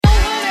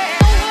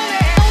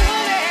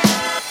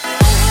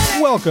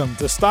Welcome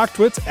to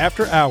StockTwits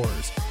After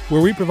Hours,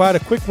 where we provide a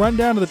quick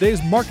rundown of the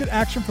day's market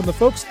action from the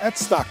folks at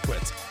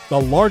StockTwits,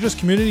 the largest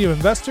community of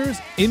investors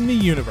in the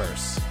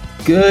universe.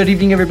 Good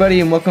evening, everybody,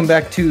 and welcome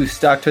back to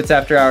StockTwits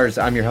After Hours.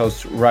 I'm your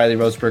host, Riley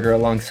Roseberger,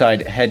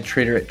 alongside head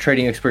trader at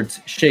Trading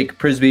Experts, Shake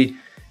Prisby.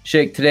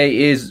 Shake, today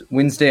is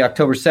Wednesday,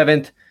 October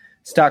 7th.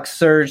 Stocks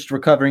surged,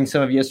 recovering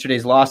some of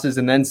yesterday's losses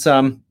and then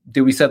some.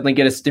 Did we suddenly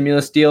get a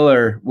stimulus deal,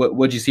 or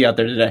what'd you see out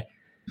there today?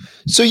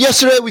 So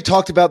yesterday we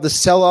talked about the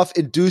sell-off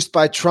induced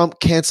by Trump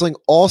canceling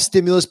all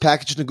stimulus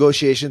package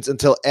negotiations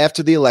until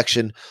after the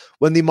election,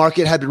 when the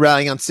market had been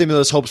rallying on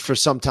stimulus hopes for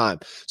some time.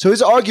 So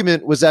his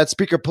argument was that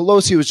Speaker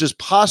Pelosi was just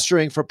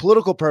posturing for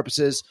political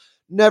purposes,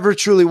 never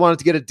truly wanted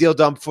to get a deal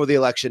done before the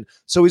election.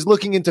 So he's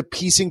looking into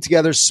piecing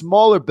together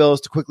smaller bills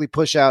to quickly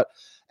push out,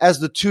 as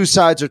the two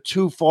sides are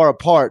too far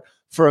apart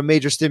for a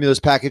major stimulus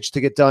package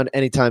to get done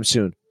anytime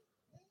soon.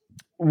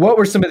 What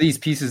were some of these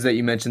pieces that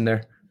you mentioned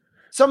there?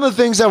 Some of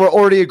the things that were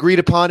already agreed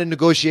upon in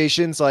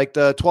negotiations, like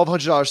the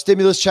 $1,200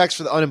 stimulus checks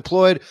for the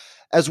unemployed,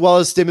 as well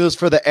as stimulus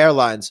for the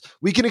airlines.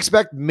 We can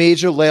expect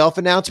major layoff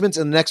announcements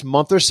in the next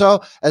month or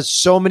so, as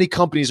so many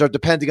companies are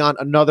depending on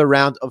another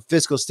round of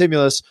fiscal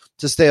stimulus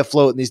to stay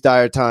afloat in these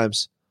dire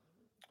times.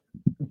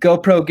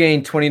 GoPro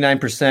gained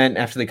 29%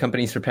 after the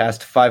company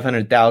surpassed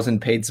 500,000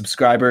 paid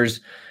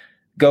subscribers.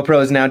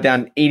 GoPro is now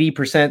down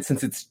 80%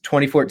 since its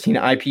 2014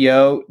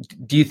 IPO.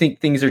 Do you think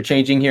things are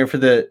changing here for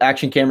the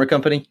action camera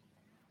company?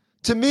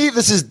 To me,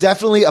 this is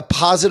definitely a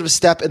positive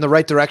step in the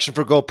right direction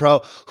for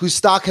GoPro, whose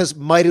stock has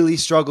mightily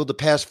struggled the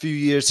past few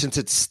years since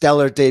its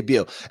stellar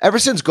debut. Ever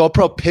since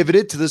GoPro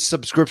pivoted to this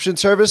subscription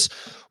service,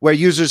 where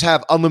users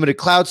have unlimited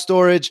cloud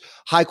storage,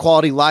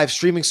 high-quality live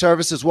streaming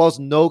service, as well as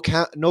no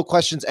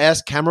questions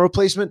asked camera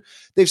replacement,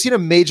 they've seen a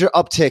major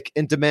uptick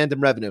in demand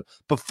and revenue.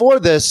 Before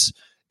this,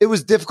 it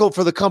was difficult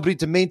for the company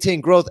to maintain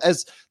growth,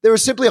 as they were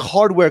simply a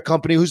hardware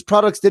company whose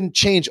products didn't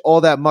change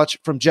all that much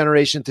from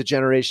generation to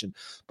generation.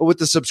 But with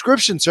the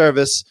subscription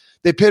service,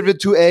 they pivoted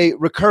to a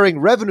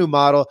recurring revenue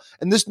model,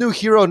 and this new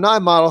Hero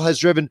 9 model has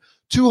driven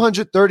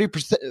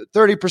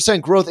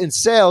 230% growth in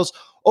sales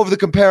over the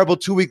comparable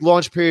 2-week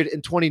launch period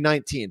in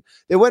 2019.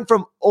 They went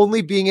from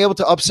only being able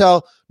to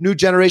upsell new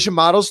generation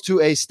models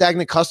to a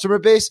stagnant customer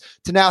base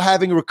to now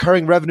having a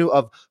recurring revenue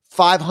of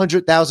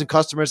 500,000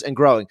 customers and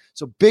growing.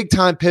 So big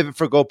time pivot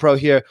for GoPro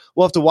here.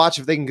 We'll have to watch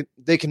if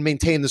they can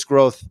maintain this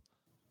growth.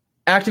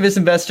 Activist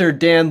investor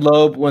Dan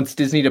Loeb wants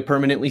Disney to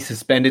permanently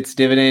suspend its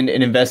dividend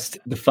and invest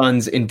the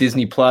funds in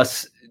Disney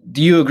Plus.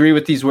 Do you agree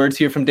with these words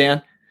here from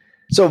Dan?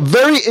 So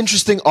very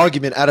interesting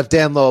argument out of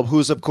Dan Loeb, who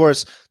is, of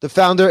course, the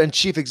founder and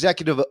chief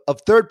executive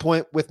of Third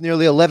Point with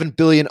nearly $11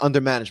 billion under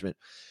management.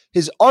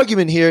 His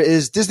argument here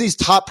is Disney's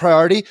top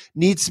priority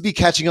needs to be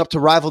catching up to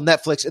rival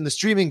Netflix in the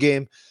streaming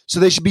game, so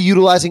they should be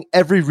utilizing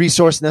every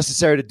resource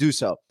necessary to do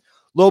so.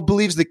 Loeb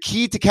believes the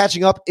key to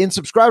catching up in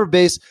subscriber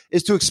base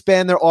is to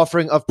expand their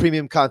offering of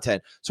premium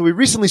content. So we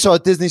recently saw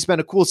Disney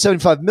spend a cool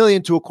 $75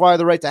 million to acquire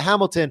the right to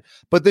Hamilton,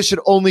 but this should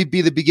only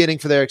be the beginning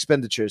for their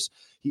expenditures.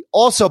 He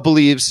also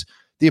believes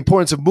the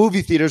importance of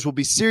movie theaters will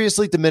be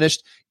seriously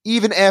diminished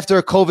even after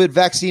a COVID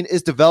vaccine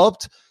is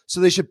developed, so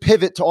they should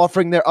pivot to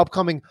offering their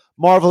upcoming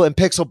Marvel and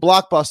Pixar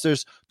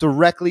blockbusters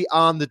directly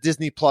on the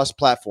Disney Plus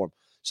platform.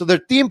 So their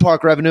theme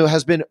park revenue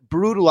has been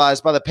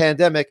brutalized by the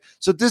pandemic,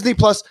 so Disney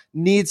Plus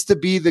needs to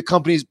be the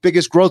company's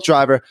biggest growth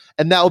driver,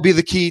 and that will be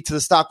the key to the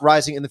stock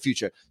rising in the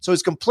future. So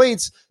his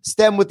complaints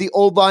stem with the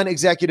old line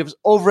executives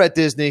over at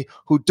Disney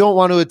who don't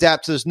want to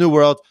adapt to this new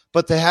world,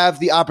 but to have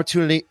the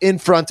opportunity in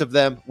front of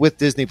them with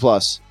Disney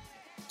Plus.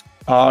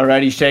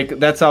 Alrighty, Shake.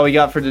 That's all we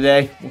got for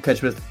today. We'll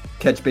catch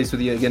base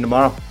with you again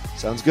tomorrow.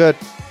 Sounds good.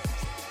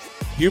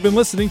 You've been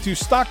listening to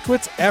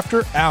StockTwits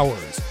After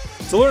Hours.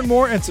 To learn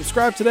more and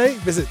subscribe today,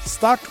 visit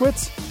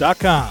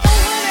StockTwits.com.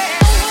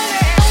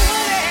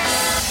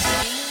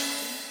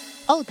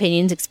 All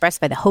opinions expressed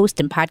by the host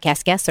and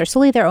podcast guests are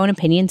solely their own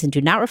opinions and do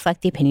not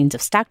reflect the opinions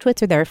of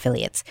StockTwits or their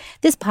affiliates.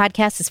 This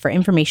podcast is for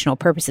informational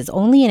purposes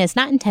only and is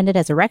not intended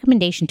as a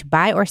recommendation to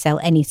buy or sell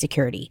any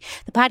security.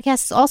 The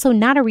podcast is also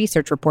not a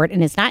research report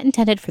and is not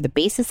intended for the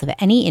basis of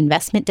any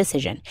investment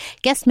decision.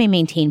 Guests may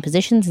maintain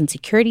positions in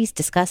securities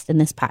discussed in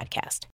this podcast.